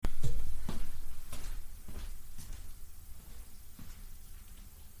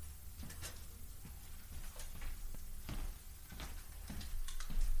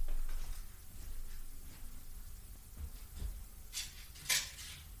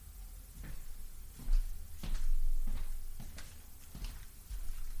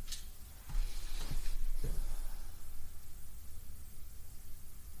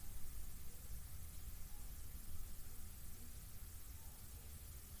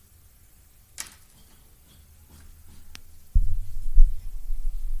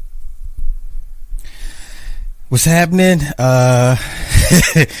What's happening? I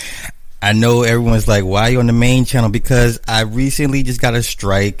know everyone's like, why are you on the main channel? Because I recently just got a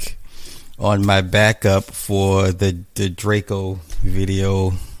strike on my backup for the Draco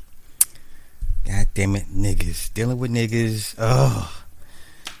video. God damn it, niggas. Dealing with niggas. Ugh.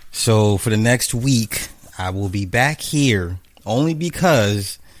 So for the next week, I will be back here only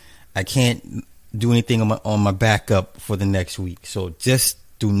because I can't do anything on my backup for the next week. So just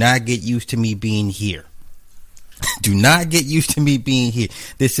do not get used to me being here. Do not get used to me being here.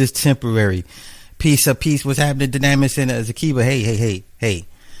 This is temporary. Peace up, peace. What's happening? Dynamis and Zakiba. Hey.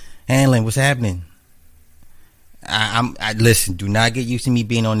 Handling, what's happening? I listen. Do not get used to me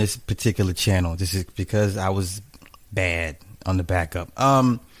being on this particular channel. This is because I was bad on the backup.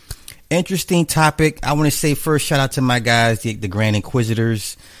 Interesting topic. I want to say first, shout out to my guys, the Grand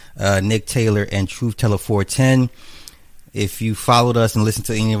Inquisitors, Nick Taylor and Truth Teller 410. If you followed us and listened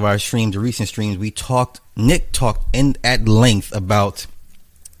to any of our streams, the recent streams, Nick talked at length about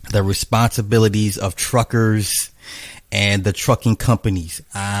the responsibilities of truckers and the trucking companies.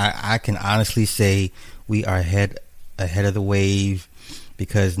 I can honestly say we are ahead of the wave,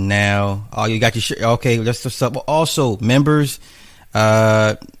 because now, you got your shirt. Okay, that's what's up. Also, members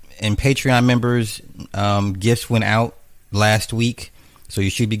and Patreon members, gifts went out last week. So you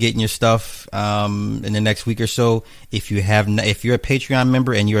should be getting your stuff in the next week or so. If you're a Patreon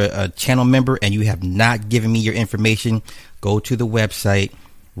member and you're a channel member and you have not given me your information, go to the website,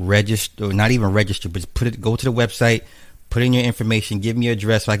 register, or not even register, but go to the website, put in your information, give me your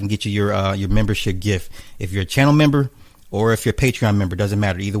address so I can get you your membership gift. If you're a channel member or if you're a Patreon member, doesn't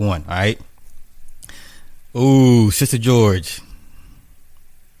matter, either one. All right. Ooh, Sister George,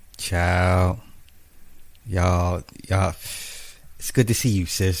 ciao, y'all. It's good to see you,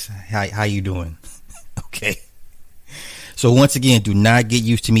 sis. How you doing? Okay. So once again, do not get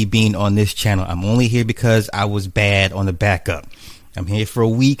used to me being on this channel. I'm only here because I was bad on the backup. I'm here for a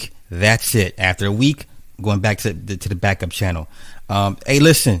week. That's it. After a week, I'm going back to the backup channel. Hey,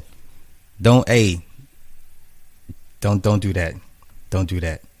 listen. Don't do that. Don't do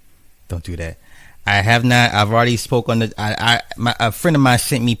that. I've already spoke on a friend of mine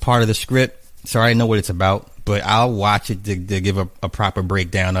sent me part of the script, so I already know what it's about. But I'll watch it to give a proper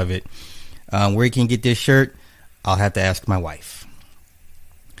breakdown of it. Where you can get this shirt, I'll have to ask my wife.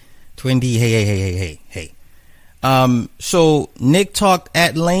 Twin D, hey. So Nick talked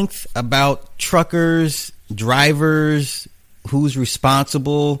at length about truckers, drivers, who's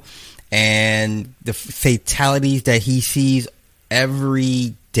responsible, and the fatalities that he sees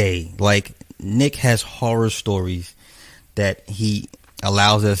every day. Like, Nick has horror stories that he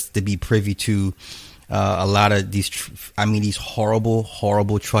allows us to be privy to. A lot of these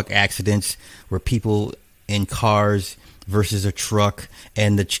horrible truck accidents where people in cars versus a truck,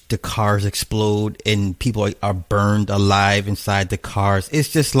 and the cars explode and people are burned alive inside the cars. It's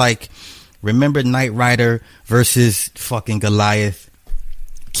just like, remember Knight Rider versus fucking Goliath,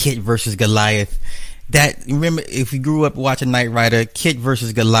 Kit versus Goliath. Remember, if you grew up watching Knight Rider, Kit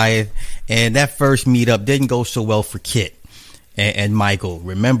versus Goliath, and that first meetup didn't go so well for Kit and Michael.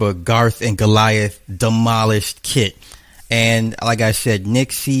 Remember, Garth and Goliath demolished Kit. And like I said,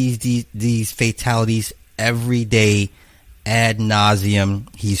 Nick sees these fatalities every day ad nauseum.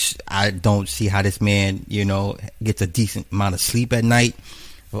 I don't see how this man, gets a decent amount of sleep at night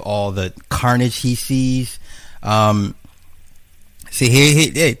for all the carnage he sees. See,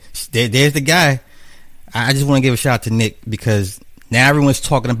 there's the guy. I just want to give a shout out to Nick, because now everyone's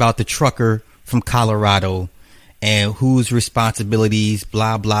talking about the trucker from Colorado and whose responsibilities,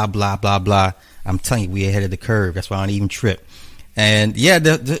 blah, blah, blah, blah, blah. I'm telling you, we ahead of the curve. That's why I don't even trip. And yeah,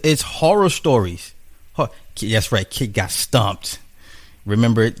 it's horror stories. That's right. Kit got stumped.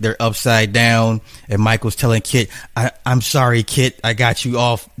 Remember, they're upside down, and Michael's telling Kit, I'm sorry, Kit. I got you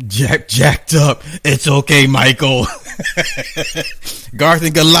off jacked up. It's okay, Michael. Garth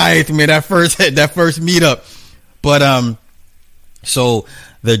and Goliath, man, that first meetup. But, so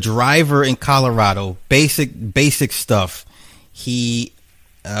the driver in Colorado, basic stuff. He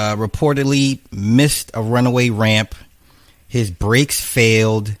reportedly missed a runaway ramp. His brakes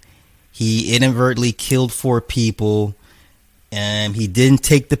failed. He inadvertently killed 4 people. And he didn't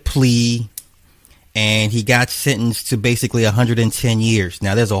take the plea. And he got sentenced to basically 110 years.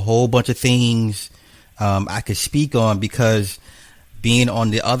 Now, there's a whole bunch of things I could speak on, because being on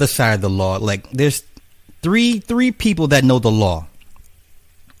the other side of the law, like, there's three people that know the law.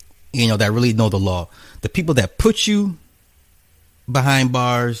 That really know the law. The people that put you behind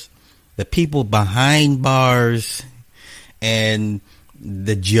bars, the people behind bars, and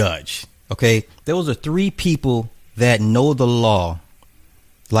the judge. Okay? Those are 3 people that know the law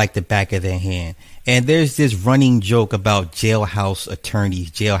like the back of their hand. And there's this running joke about jailhouse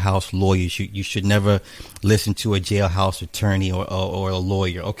attorneys, jailhouse lawyers. You should never listen to a jailhouse attorney or a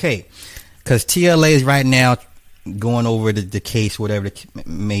lawyer. Okay. Because TLA is right now going over the case, whatever it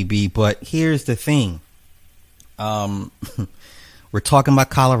may be. But here's the thing. We're talking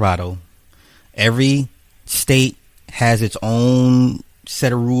about Colorado. Every state has its own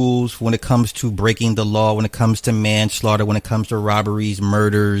set of rules when it comes to breaking the law, when it comes to manslaughter, when it comes to robberies,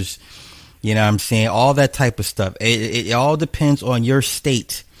 murders, you know what I'm saying? All that type of stuff. It all depends on your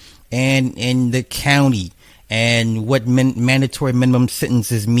state and in the county and what mandatory minimum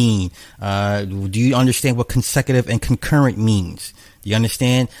sentences mean. Do you understand what consecutive and concurrent means? Do you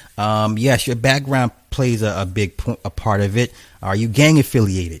understand? Yes, your background plays a big a part of it. Are you gang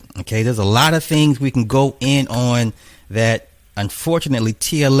affiliated? Okay, there's a lot of things we can go in on that unfortunately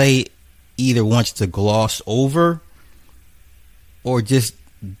TLA either wants to gloss over or just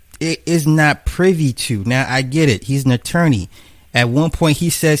it is not privy to. Now, I get it. He's an attorney. At one point, he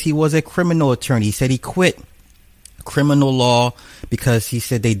says he was a criminal attorney. He said he quit criminal law because he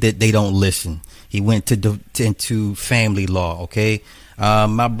said they don't listen. He went into family law. Okay.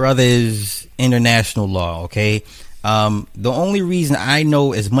 My brother is international law. Okay. The only reason I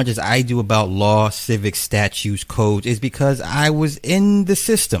know as much as I do about law, civic statutes, codes is because I was in the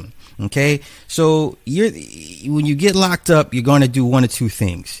system. Okay. So when you get locked up, you're going to do one of two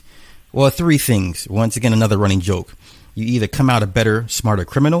things. Well, three things. Once again, another running joke. You either come out a better, smarter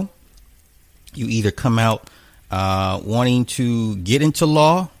criminal. You either come out wanting to get into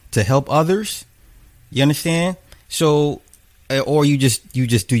law to help others. You understand? So, or you just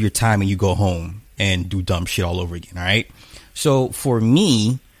do your time and you go home and do dumb shit all over again. All right. So for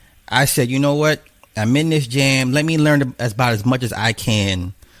me, I said, you know what? I'm in this jam. Let me learn about as much as I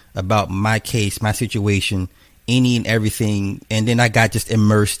can about my case, my situation, any and everything. And then I got just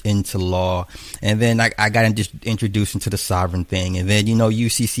immersed into law. And then I got just introduced into the sovereign thing. And then,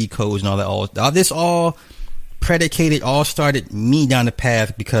 UCC codes and all that. All this all predicated, all started me down the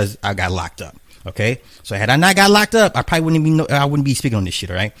path because I got locked up. Okay. So had I not got locked up, I probably wouldn't be speaking on this shit.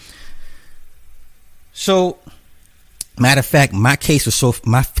 All right. So, matter of fact, my case was so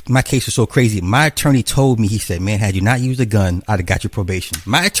crazy. My attorney told me, he said, man, had you not used a gun, I'd have got your probation.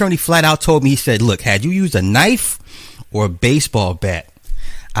 My attorney flat out told me, he said, look, had you used a knife or a baseball bat,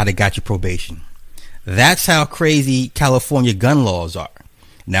 I'd have got your probation. That's how crazy California gun laws are.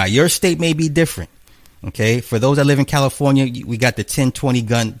 Now, your state may be different. Okay. For those that live in California, we got the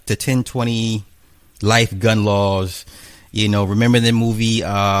 1020 life gun laws. Remember the movie,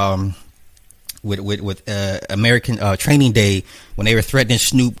 with American Training Day when they were threatening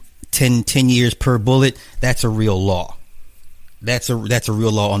Snoop 10 years per bullet. That's a real law. That's a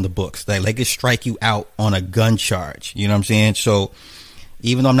real law on the books. Like they could strike you out on a gun charge. You know what I'm saying? So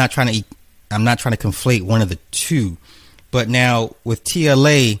even though I'm not trying to conflate one of the two, but now with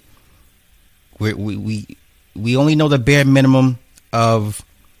TLA, we only know the bare minimum of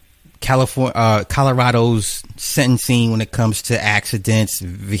Colorado's sentencing when it comes to accidents,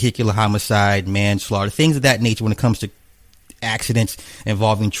 vehicular homicide, manslaughter, things of that nature when it comes to accidents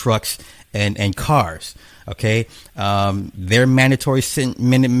involving trucks and cars. Okay. Their mandatory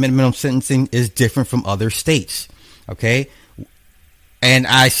minimum sentencing is different from other states. Okay. And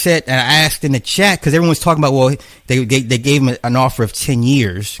I asked in the chat, because everyone's talking about, well, they gave him an offer of 10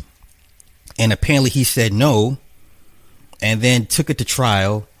 years. And apparently he said no, and then took it to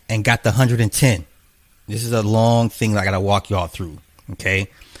trial and got the 110. This is a long thing that I got to walk y'all through. Okay.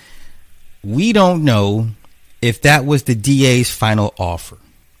 We don't know if that was the DA's final offer.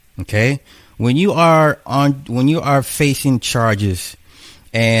 Okay. When you are facing charges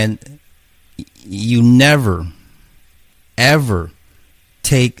and you never, ever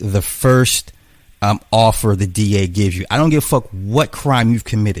take the first offer the DA gives you. I don't give a fuck what crime you've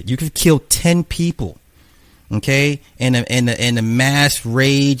committed. You could kill 10 people. Okay, in a mass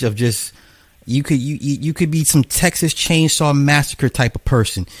rage of just you could be some Texas Chainsaw Massacre type of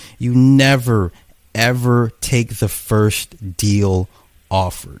person. You never ever take the first deal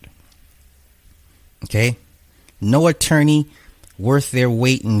offered. Okay, no attorney worth their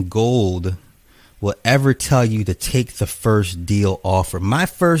weight in gold will ever tell you to take the first deal offered. My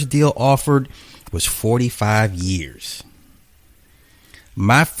first deal offered was 45 years.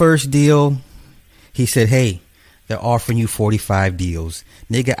 My first deal. He said, hey, they're offering you 45 deals.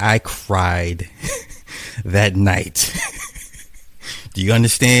 Nigga, I cried that night. Do you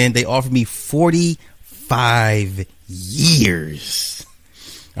understand? They offered me 45 years.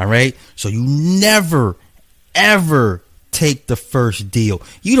 All right. So you never, ever take the first deal.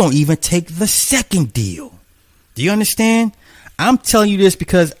 You don't even take the second deal. Do you understand? I'm telling you this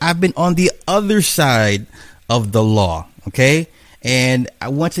because I've been on the other side of the law. Okay. And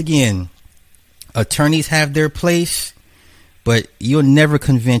once again, attorneys have their place, but you'll never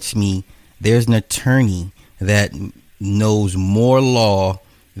convince me there's an attorney that knows more law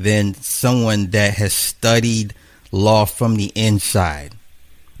than someone that has studied law from the inside,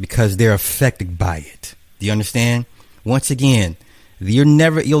 because they're affected by it. Do you understand? Once again,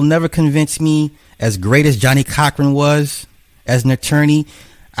 you'll never convince me, as great as Johnny Cochran was as an attorney.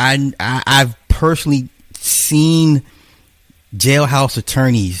 I've personally seen jailhouse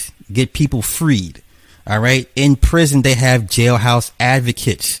attorneys get people freed. All right. In prison, they have jailhouse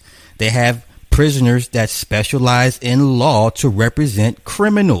advocates. They have prisoners that specialize in law to represent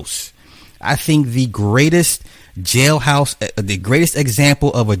criminals. I think the greatest example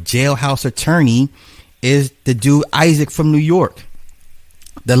of a jailhouse attorney is the dude Isaac from New York.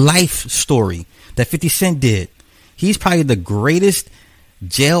 The Life story that 50 Cent did. He's probably the greatest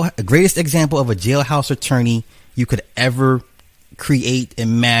example of a jailhouse attorney you could ever create,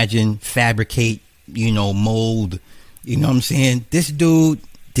 imagine, fabricate, mold. You know what I'm saying? This dude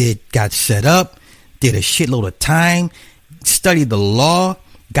got set up, did a shitload of time, studied the law,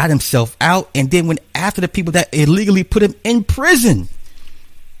 got himself out, and then went after the people that illegally put him in prison.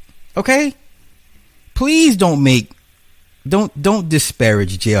 Okay? Please don't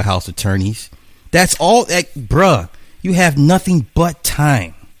disparage jailhouse attorneys. That's all, bruh, you have nothing but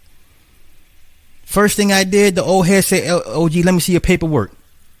time. First thing I did, the old head said, OG, let me see your paperwork.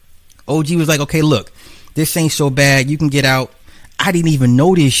 OG was like, okay, look, this ain't so bad. You can get out. I didn't even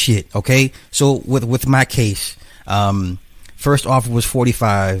know this shit. Okay. So with my case, first offer was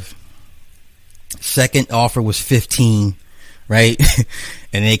 45. Second offer was 15. Right.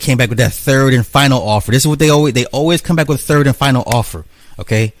 And they came back with that third and final offer. This is what they always come back with a third and final offer.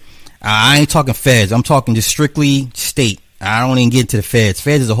 Okay. I ain't talking feds. I'm talking just strictly state. I don't even get into the feds.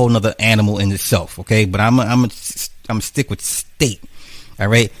 Feds is a whole nother animal in itself. Okay. But I'm stick with state. All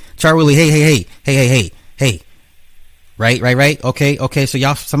right. Charlie, hey. Right. Okay.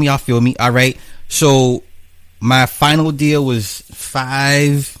 So some of y'all feel me. All right. So my final deal was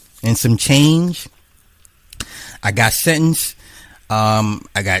 5 and some change. I got sentenced. I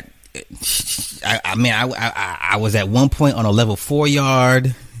was at one point on a level 4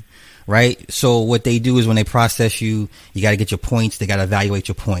 yard. Right. So what they do is when they process you, you got to get your points. They got to evaluate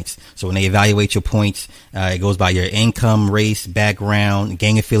your points. So when they evaluate your points, it goes by your income, race, background,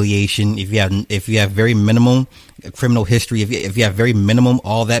 gang affiliation. If you have very minimum criminal history, if you have very minimum,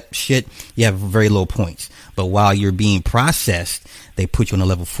 all that shit, you have very low points. But while you're being processed, they put you on a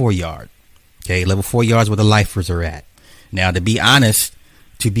level 4 yard. Okay. Level 4 yards where the lifers are at. Now, to be honest,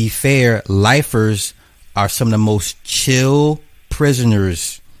 to be fair, lifers are some of the most chill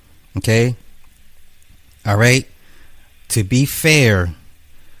prisoners. Okay. All right. To be fair,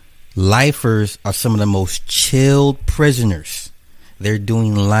 lifers are some of the most chilled prisoners. They're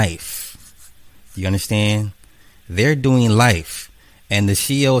doing life. You understand? They're doing life. And the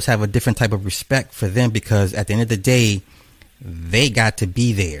CEOs have a different type of respect for them because at the end of the day, they got to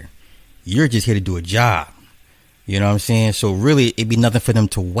be there. You're just here to do a job. You know what I'm saying? So really, it'd be nothing for them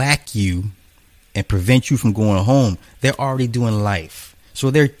to whack you and prevent you from going home. They're already doing life. So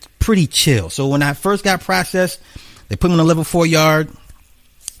they're pretty chill. So when I first got processed, they put me on a level 4 yard.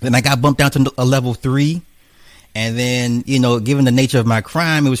 Then I got bumped down to a level 3. And then, given the nature of my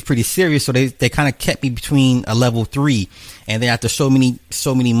crime, it was pretty serious. So they kind of kept me between a level 3. And then after so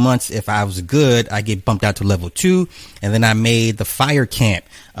many months, if I was good, I get bumped out to level 2. And then I made the fire camp.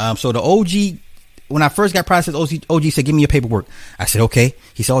 So the OG, when I first got processed, OG said, give me your paperwork. I said, okay.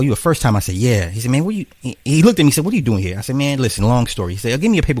 He said, oh, you a first time? I said, yeah. He said, man, he looked at me and said, what are you doing here? I said, man, listen, long story. He said, oh, give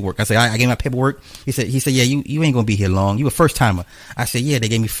me your paperwork. I said, I gave my paperwork. He said, yeah, you ain't going to be here long. You a first timer. I said, yeah, they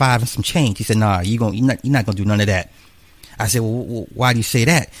gave me 5 and some change. He said, nah, you're not going to do none of that. I said, well, why do you say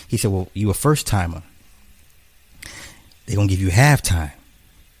that? He said, well, you a first timer. They're going to give you half time.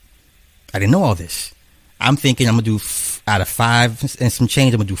 I didn't know all this. I'm thinking I'm going to do out of 5 and some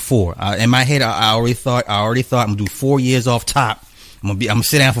change, I'm going to do 4. In my head, I already thought I'm going to do 4 years off top. I'm going to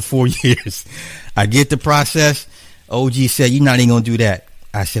sit down for 4 years. I get the process. OG said, you're not even going to do that.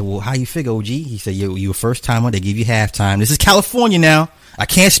 I said, well, how you figure, OG? He said, you a first timer. They give you half time. This is California now. I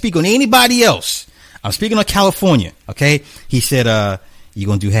can't speak on anybody else. I'm speaking on California. Okay. He said, you're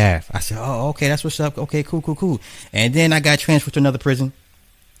going to do half. I said, oh, okay. That's what's up. Okay, cool. And then I got transferred to another prison.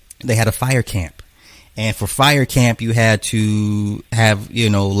 They had a fire camp. And for fire camp, you had to have,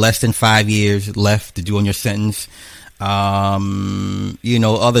 less than 5 years left to do on your sentence. Other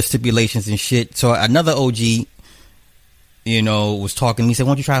stipulations and shit. So another OG, was talking to me. He said,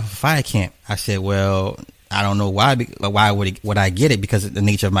 why don't you try for fire camp? I said, well, I don't know why. Why would I get it? Because of the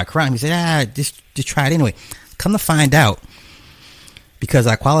nature of my crime. He said, just try it anyway. Come to find out, because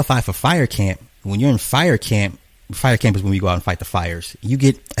I qualify for fire camp. When you're in fire camp is when we go out and fight the fires. You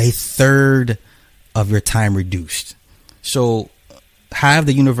get a third of your time reduced. So how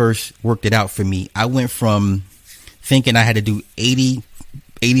the universe worked it out for me, I went from thinking I had to do 80%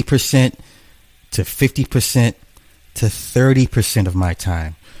 to 50% to 30% of my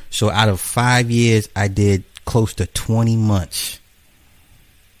time. So out of 5 years, I did close to 20 months.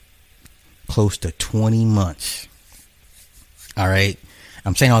 Close to 20 months. All right.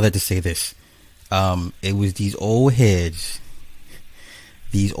 I'm saying all that to say this. It was these old heads,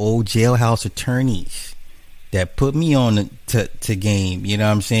 these old jailhouse attorneys that put me on to game, you know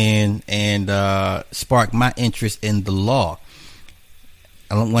what I'm saying, and sparked my interest in the law.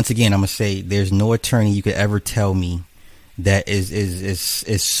 Once again, I'm gonna say there's no attorney you could ever tell me that is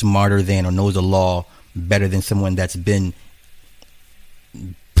smarter than or knows the law better than someone that's been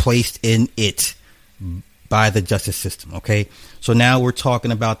placed in it by the justice system. Okay, so now we're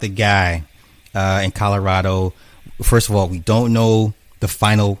talking about the guy in Colorado. First of all, we don't know the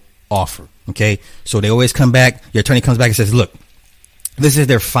final offer. Okay, so they always come back. Your attorney comes back and says, "Look, this is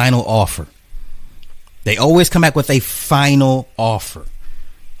their final offer." They always come back with a final offer.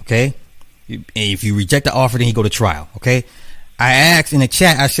 Okay, if you reject the offer, then you go to trial. Okay, I asked in the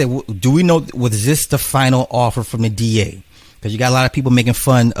chat, I said, do we know, was this the final offer from the DA? Because you got a lot of people making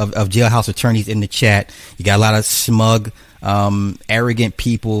fun of jailhouse attorneys in the chat. You got a lot of smug, arrogant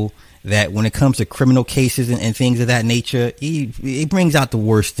people that when it comes to criminal cases and things of that nature, it brings out the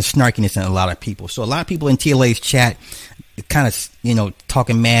worst, the snarkiness in a lot of people. So a lot of people in TLA's chat kind of,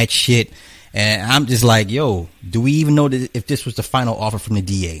 talking mad shit. And I'm just like, yo, do we even know if this was the final offer from the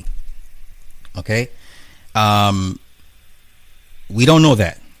DA? Okay. We don't know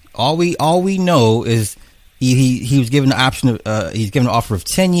that. All we know is he was given the option of, he's given an offer of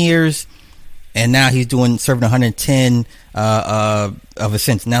 10 years, and now he's serving 110 of a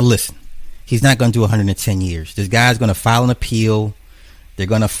sentence. Now listen, he's not going to do 110 years. This guy's going to file an appeal. They're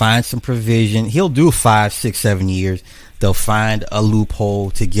going to find some provision. He'll do 5, 6, 7 years. They'll find a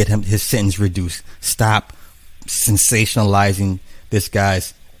loophole to get his sentence reduced. Stop sensationalizing this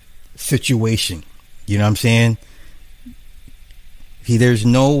guy's situation. You know what I'm saying? There's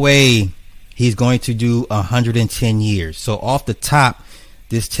no way he's going to do 110 years. So off the top,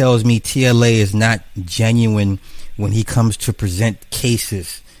 this tells me TLA is not genuine when he comes to present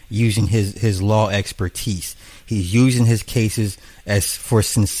cases using his law expertise. He's using his cases as for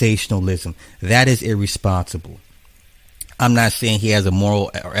sensationalism. That is irresponsible. I'm not saying he has a moral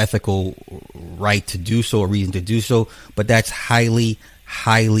or ethical right to do so or reason to do so, but that's highly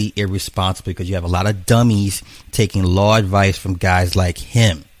irresponsible, because you have a lot of dummies taking law advice from guys like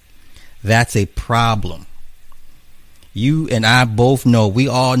him. That's a problem. You and I both know, we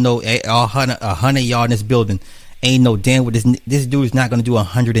all know, 100 y'all in this building ain't no damn what this dude is not going to do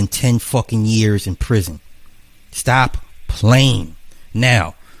 110 fucking years in prison. Stop playing.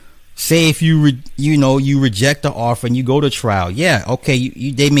 Now, say if you reject the offer and you go to trial, yeah, okay,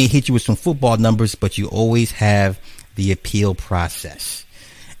 they may hit you with some football numbers, but you always have the appeal process.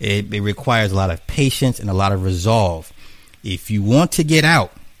 It requires a lot of patience and a lot of resolve. If you want to get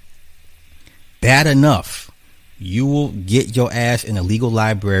out, bad enough, you will get your ass in a legal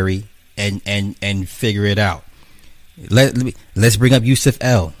library and figure it out. Let's bring up Yusuf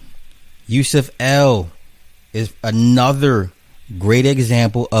L. Yusuf L is another great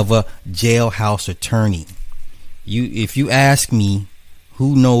example of a jailhouse attorney. If you ask me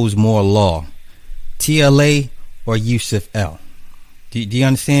who knows more law, TLA or Yusuf L? Do you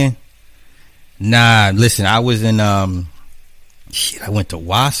understand? Nah, listen, I was in I went to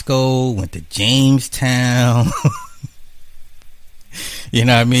Wasco, went to Jamestown. You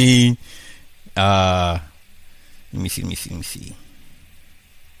know what I mean? Let me see.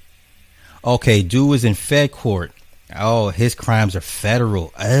 Okay, dude was in Fed court. Oh, his crimes are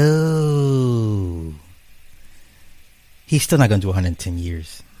federal. Oh. He's still not going to do 110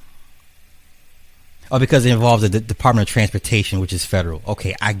 years. Oh, because it involves the Department of Transportation, which is federal.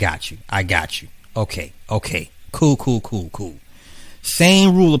 Okay, I got you. Okay. Cool.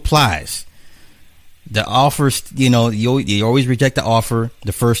 Same rule applies. The offers, you always reject the offer,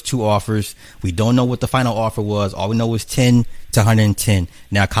 the first two offers. We don't know what the final offer was. All we know is 10 to 110.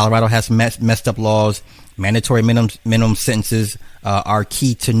 Now, Colorado has messed up laws. Mandatory minimum sentences are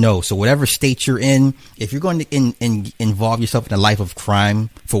key to know. So whatever state you're in, if you're going to involve yourself in a life of crime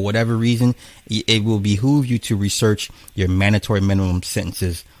for whatever reason, it will behoove you to research your mandatory minimum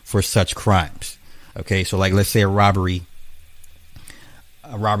sentences for such crimes. Okay, so like let's say a robbery.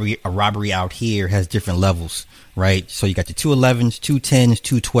 a robbery out here has different levels, right? So you got your 211s, 210s,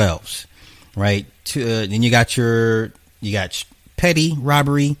 212s, right? Then you got petty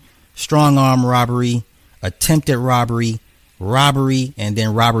robbery, strong arm robbery, attempted robbery, and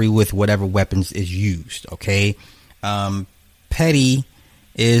then robbery with whatever weapons is used. Okay, petty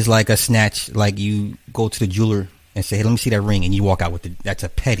is like a snatch, like you go to the jeweler and say, "Hey, let me see that ring," and you walk out with it. That's a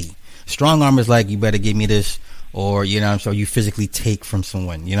petty. Strong arm is like, you better give me this, or so you physically take from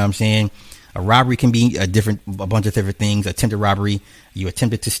someone. You know what I'm saying? A robbery can be a bunch of different things. Attempted robbery, you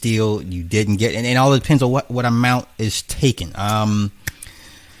attempted to steal, you didn't get, and all depends on what amount is taken. Hold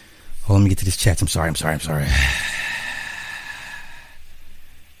on, let me get to this chat. I'm sorry.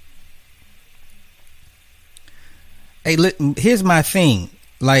 Hey, here's my thing.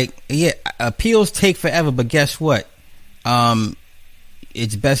 Like, yeah, appeals take forever, but guess what?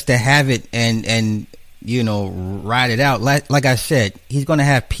 It's best to have it and ride it out. Like I said, he's going to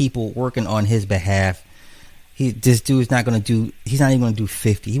have people working on his behalf. This dude's not going to do. He's not even going to do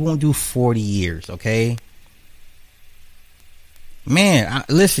 50. He won't do 40 years. Okay, man.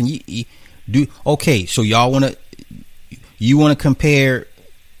 Listen, you do okay. So y'all want to compare?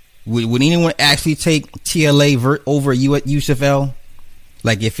 Would anyone actually take TLA over Yusuf L?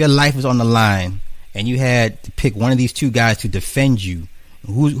 Like, if your life was on the line and you had to pick one of these two guys to defend you,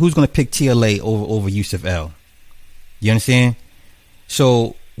 who's going to pick TLA over Yusuf L? You understand?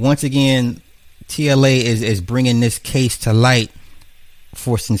 So once again, TLA is bringing this case to light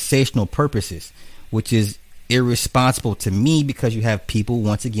for sensational purposes, which is irresponsible to me, because you have people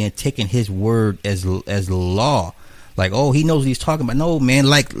once again taking his word as law. Like, oh, he knows what he's talking about. No, man,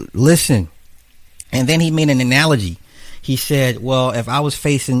 like, listen. And then he made an analogy. He said, well, if I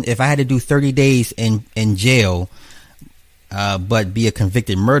had to do 30 days in jail, but be a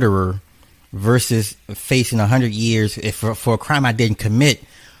convicted murderer versus facing 100 years for a crime I didn't commit.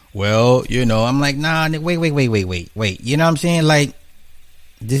 Well, I'm like, nah, wait. You know what I'm saying? Like,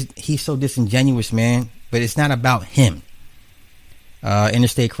 he's so disingenuous, man. But it's not about him.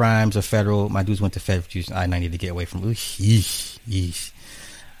 Interstate crimes are federal. My dudes went to federal using I-90 to get away from. Yeesh.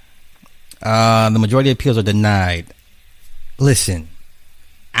 The majority of appeals are denied. Listen,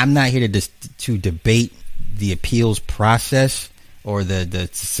 I'm not here to debate the appeals process or the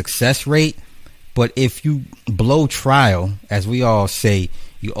success rate, but if you blow trial, as we all say,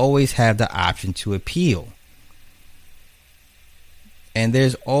 you always have the option to appeal. And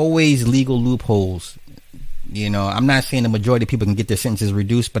there's always legal loopholes. I'm not saying the majority of people can get their sentences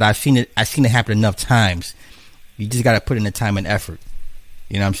reduced, but I've seen it happen enough times. You just got to put in the time and effort.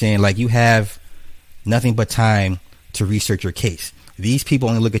 You know what I'm saying? Like, you have nothing but time to research your case. These people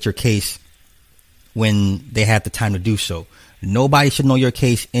only look at your case when they have the time to do so. Nobody should know your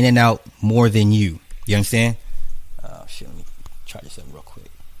case in and out more than you. You understand? Oh, shit. Let me try this real quick.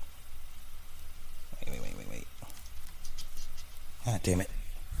 Wait. Ah, damn it.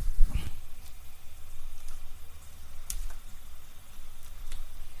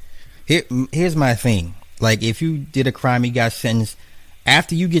 Here's my thing. Like, if you did a crime, you got sentenced.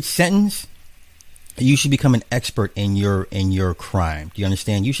 After you get sentenced, you should become an expert in your crime. Do you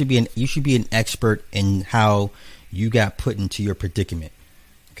understand? You should be an expert in how you got put into your predicament.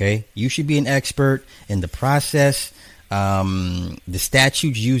 Okay? You should be an expert in the process, the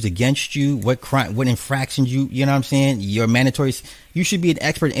statutes used against you, what infractions you know what I'm saying? Your mandatories. You should be an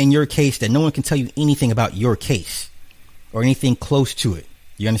expert in your case, that no one can tell you anything about your case or anything close to it.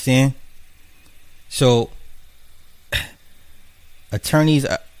 You understand? So attorneys,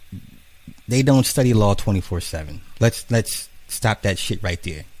 they don't study law 24/7. Let's stop that shit right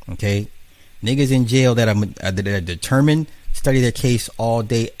there. Okay, niggas in jail that are determined study their case all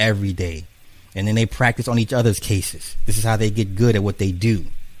day, every day, and then they practice on each other's cases. This is how they get good at what they do,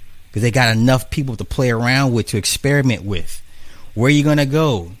 because they got enough people to play around with, to experiment with. Where are you gonna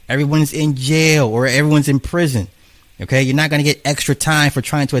go? Everyone's in jail or everyone's in prison. Okay, you're not gonna get extra time for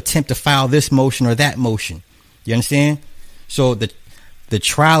trying to attempt to file this motion or that motion. You understand? So the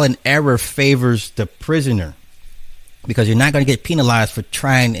trial and error favors the prisoner, because you're not going to get penalized for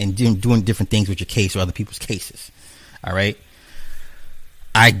trying and doing different things with your case or other people's cases. All right.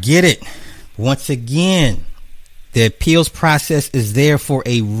 I get it. Once again, the appeals process is there for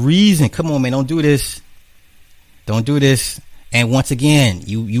a reason. Come on, man. Don't do this. And once again,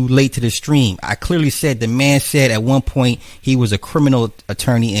 you late to the stream. I clearly said, the man said at one point he was a criminal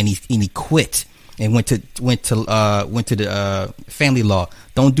attorney and he quit and went to the family law.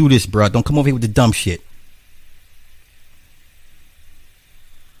 Don't do this, bro. Don't come over here with the dumb shit.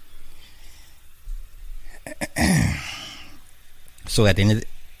 So at the end of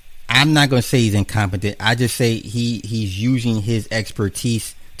I'm not going to say he's incompetent. I just say he's using his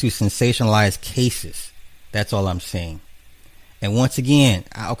expertise to sensationalize cases. That's all I'm saying. And once again,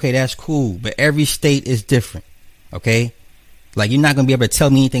 okay, that's cool, but every state is different. Okay, like you're not going to be able to tell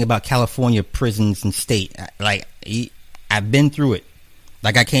me anything about California prisons and state. Like I've been through it.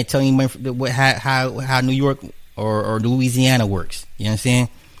 Like I can't tell you how New York or Louisiana works. You know what I'm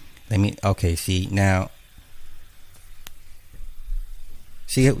saying? Okay, see now.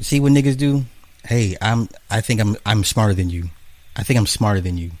 See what niggas do? Hey, I think I'm smarter than you. I think I'm smarter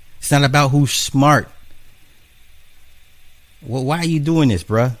than you. It's not about who's smart. Well, why are you doing this,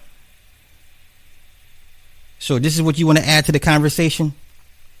 bruh? So this is what you want to add to the conversation?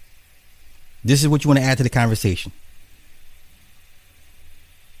 This is what you want to add to the conversation.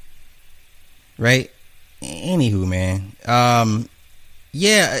 Right? Anywho, man.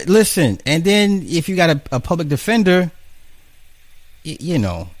 Yeah, listen. And then if you got a public defender, you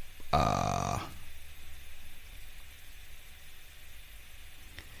know, let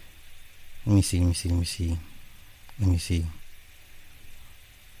me see.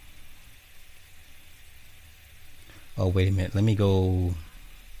 Oh, wait a minute. Let me go.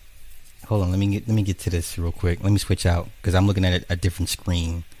 Hold on. Let me get to this real quick. Let me switch out because I'm looking at a different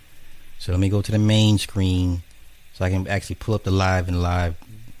screen. So let me go to the main screen so I can actually pull up the live and live.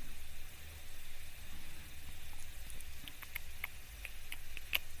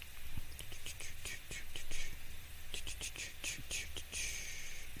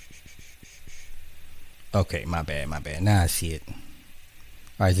 Okay, my bad. Now I see it. All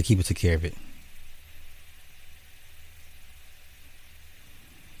right, so keep it, took care of it.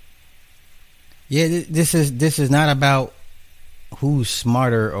 Yeah, this is not about who's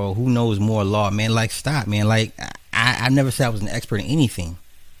smarter or who knows more law, man. Like, stop, man. Like, I never said I was an expert in anything,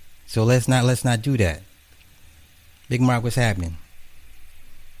 so let's not do that. Big Mark, what's happening?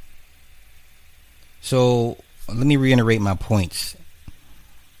 So let me reiterate my points.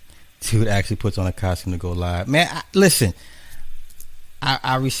 Dude actually puts on a costume to go live, man. Listen,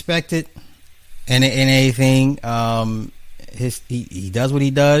 I respect it and anything. He does what he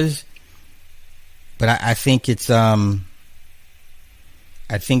does, but I think it's a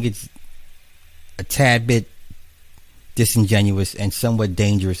tad bit disingenuous and somewhat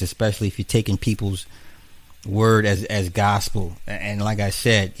dangerous, especially if you're taking people's word as gospel. And like I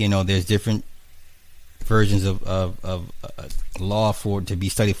said, you know, there's different versions of law to be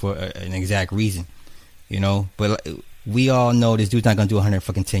studied for an exact reason, you know. But we all know this dude's not gonna do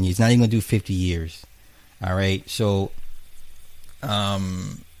 110 years. He's not even gonna do 50 years. All right, so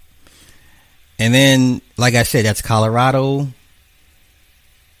and then like I said, that's Colorado,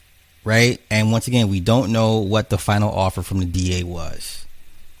 right? And once again, we don't know what the final offer from the DA was,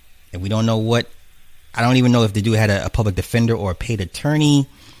 and we don't know I don't even know if the dude had a public defender or a paid attorney.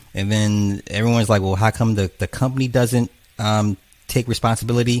 And then everyone's like, well, how come the company doesn't take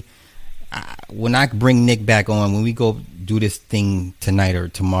responsibility? When I bring Nick back on, when we go do this thing tonight or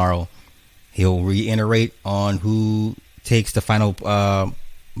tomorrow, he'll reiterate on who takes the final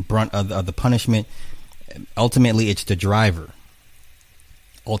brunt of the punishment. Ultimately, it's the driver.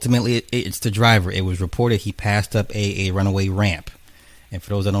 It's the driver. It was reported he passed up a runaway ramp. And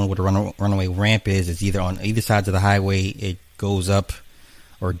for those that don't know what a runaway ramp is, it's either on either sides of the highway. It goes up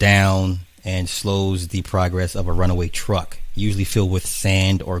or down and slows the progress of a runaway truck, usually filled with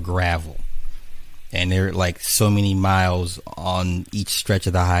sand or gravel. And they're like so many miles on each stretch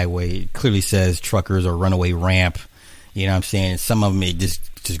of the highway. It clearly says truckers or runaway ramp. You know what I'm saying? Some of them, it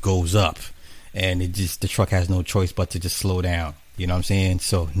just goes up, and the truck has no choice but to just slow down. You know what I'm saying?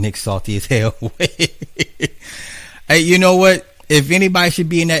 So Nick's salty as hell. Hey, you know what? If anybody should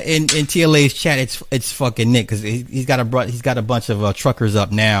be in TLA's chat, it's fucking Nick, because he's got a bunch of truckers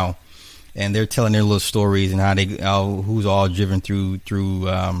up now, and they're telling their little stories and who's all driven through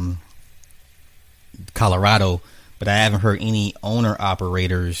Colorado, but I haven't heard any owner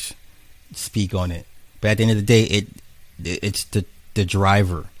operators speak on it. But at the end of the day, it's the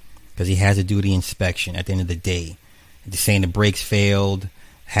driver, because he has to do the inspection at the end of the day. Just saying the brakes failed.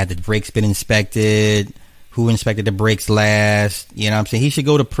 Had the brakes been inspected? Who inspected the brakes last? You know what I'm saying? He should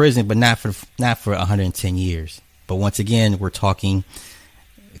go to prison, but not for 110 years. But once again, we're talking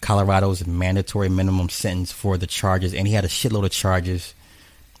Colorado's mandatory minimum sentence for the charges, and he had a shitload of charges.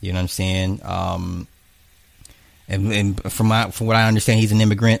 You know what I'm saying? And from what I understand, he's an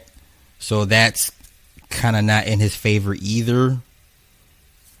immigrant, so that's kind of not in his favor either.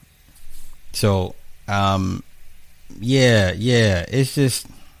 So, yeah, it's just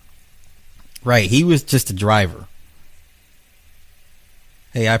right. He was just a driver.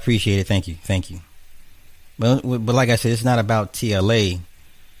 Hey, I appreciate it. Thank you. But like I said, it's not about TLA.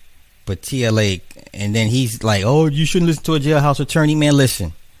 But TLA, and then he's like, "Oh, you shouldn't listen to a jailhouse attorney." Man,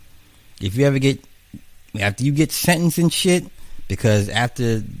 listen. If you ever after you get sentenced and shit, because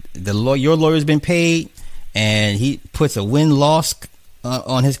after your lawyer's been paid, and he puts a win-loss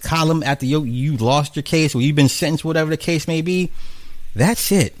on his column after you lost your case, or you've been sentenced, whatever the case may be,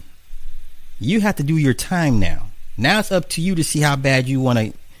 that's it. You have to do your time now. Now it's up to you to see how bad you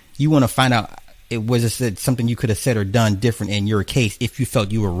want to find out it was something you could have said or done different in your case if you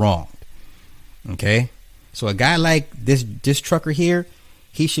felt you were wronged. Okay? So a guy like this trucker here,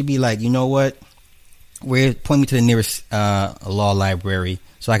 he should be like, you know what? Point me to the nearest law library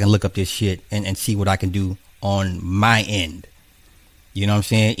so I can look up this shit and see what I can do on my end. You know what I'm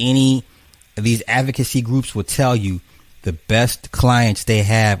saying? Any of these advocacy groups will tell you the best clients they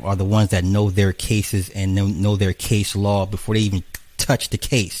have are the ones that know their cases and know their case law before they even touch the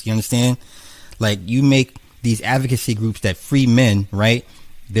case. You understand? Like, you make these advocacy groups that free men, right,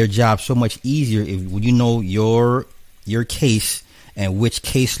 their job so much easier when you know your case and which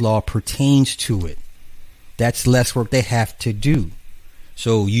case law pertains to it. That's less work they have to do.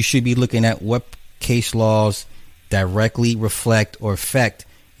 So you should be looking at what case laws directly reflect or affect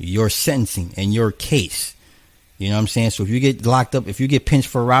your sentencing and your case. You know what I'm saying? So if you get locked up, if you get pinched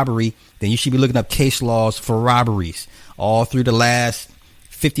for robbery, then you should be looking up case laws for robberies all through the last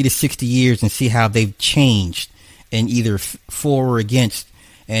 50 to 60 years and see how they've changed in either for or against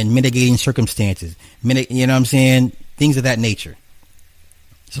and mitigating circumstances. You know what I'm saying? Things of that nature.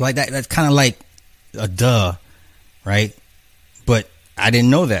 So like that's kind of like a duh, right? But I didn't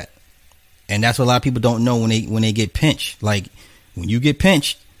know that. And that's what a lot of people don't know when they get pinched. Like, when you get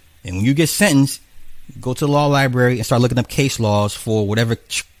pinched and when you get sentenced, go to the law library and start looking up case laws for whatever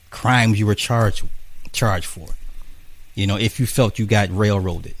crimes you were charged for. You know, if you felt you got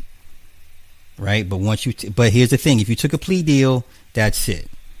railroaded, right? But but here's the thing: if you took a plea deal, that's it.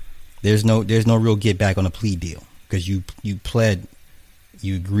 There's no real get back on a plea deal because you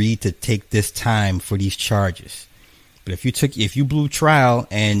agreed to take this time for these charges. But if you blew trial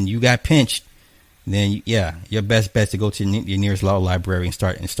and you got pinched, then your best bet is to go to your nearest law library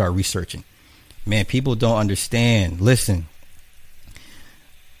and start researching. Man, people don't understand. Listen.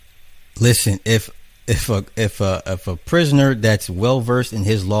 If a prisoner that's well versed in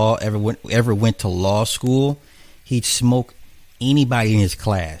his law ever went to law school, he'd smoke anybody in his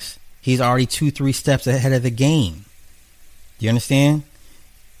class. He's already 2-3 steps ahead of the game. Do you understand?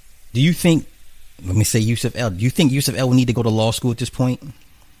 Do you think? Let me say Yusuf L. Do you think Yusuf L will need to go to law school at this point?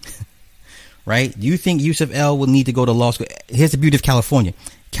 Right? Do you think Yusuf L will need to go to law school? Here's the beauty of California.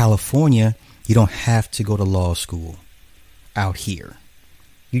 California, you don't have to go to law school out here.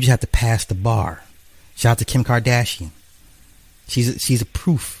 You just have to pass the bar. Shout out to Kim Kardashian. She's a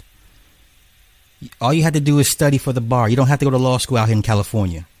proof. All you have to do is study for the bar. You don't have to go to law school out here in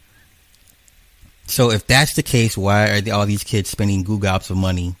California. So if that's the case, why are all these kids spending goo gobs of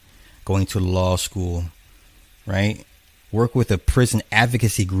money going to law school, right? Work with a prison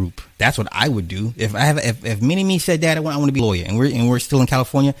advocacy group. That's what I would do. If Mini-Me said that I want to be a lawyer and we're still in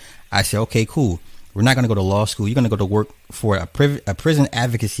California, I say, okay, cool. We're not going to go to law school. You're going to go to work for a prison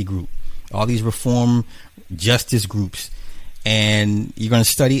advocacy group. All these reform justice groups. And you're going to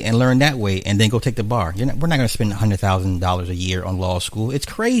study and learn that way and then go take the bar. We're not going to spend $100,000 a year on law school. It's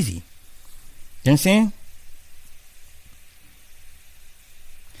crazy. You understand?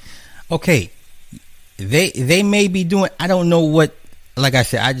 Okay, they may be doing, I don't know what, like I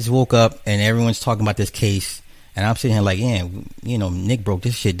said, I just woke up and everyone's talking about this case and I'm sitting here like, yeah, you know, Nick broke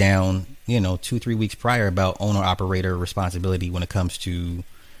this shit down, 2-3 weeks prior about owner operator responsibility when it comes to,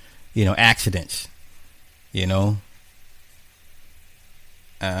 accidents, I don't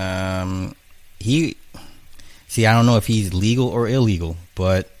know if he's legal or illegal,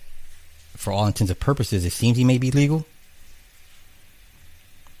 but for all intents and purposes, it seems he may be legal.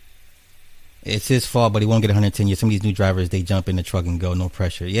 It's his fault, but he won't get 110 years. Some of these new drivers, they jump in the truck and go, no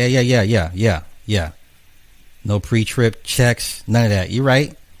pressure. Yeah. No pre-trip checks, none of that. You're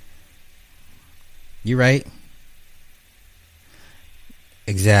right.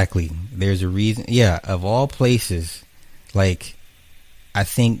 Exactly. There's a reason. Yeah, of all places, like, I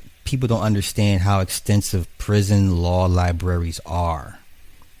think people don't understand how extensive prison law libraries are.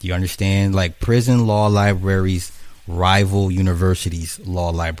 Do you understand? Like, prison law libraries rival universities' law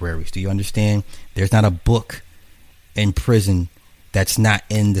libraries. Do you understand? There's not a book in prison that's not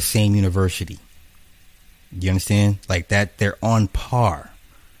in the same university. Do you understand? Like that, they're on par.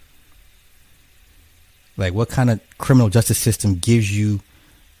 Like, what kind of criminal justice system gives you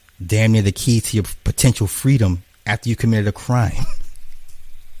damn near the key to your potential freedom after you committed a crime?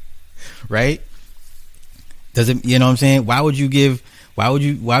 Right? Does it, you know what I'm saying? Why would you give Why would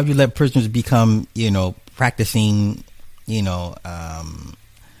you let prisoners become, practicing,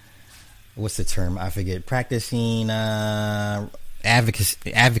 what's the term? I forget. Practicing advocates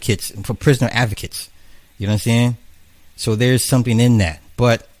for prisoner advocates. You know what I'm saying? So there's something in that.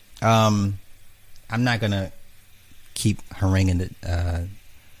 But I'm not gonna keep haranguing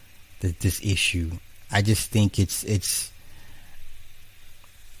this issue. I just think it's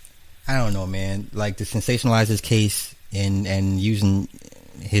I don't know, man. Like, to sensationalize this case and using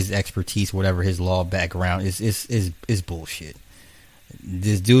his expertise, whatever his law background is bullshit.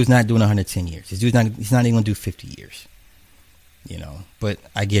 This dude's not doing 110 years. He's not even gonna do 50 years. But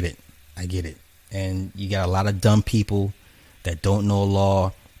I get it. And you got a lot of dumb people that don't know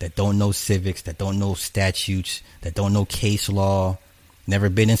law, that don't know civics, that don't know statutes, that don't know case law, never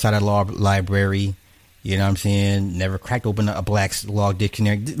been inside a law library. You know what I'm saying? Never cracked open a Black's Law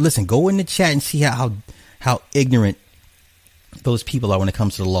Dictionary. Listen, go in the chat and see how ignorant those people are when it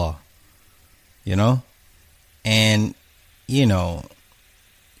comes to the law. And and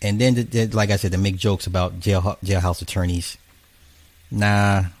then like I said, to make jokes about jailhouse attorneys.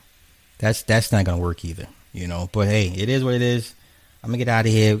 Nah, that's not gonna work either. But hey, it is what it is. I'm gonna get out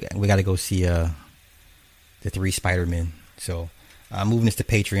of here. We gotta go see the 3 Spider-Men. So I'm moving this to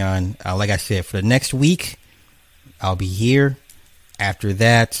Patreon. Like I said, for the next week, I'll be here. After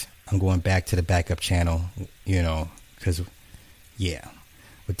that, I'm going back to the backup channel, because, yeah.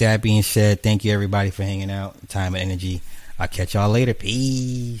 With that being said, thank you everybody for hanging out. Time and energy. I'll catch y'all later.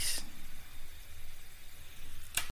 Peace.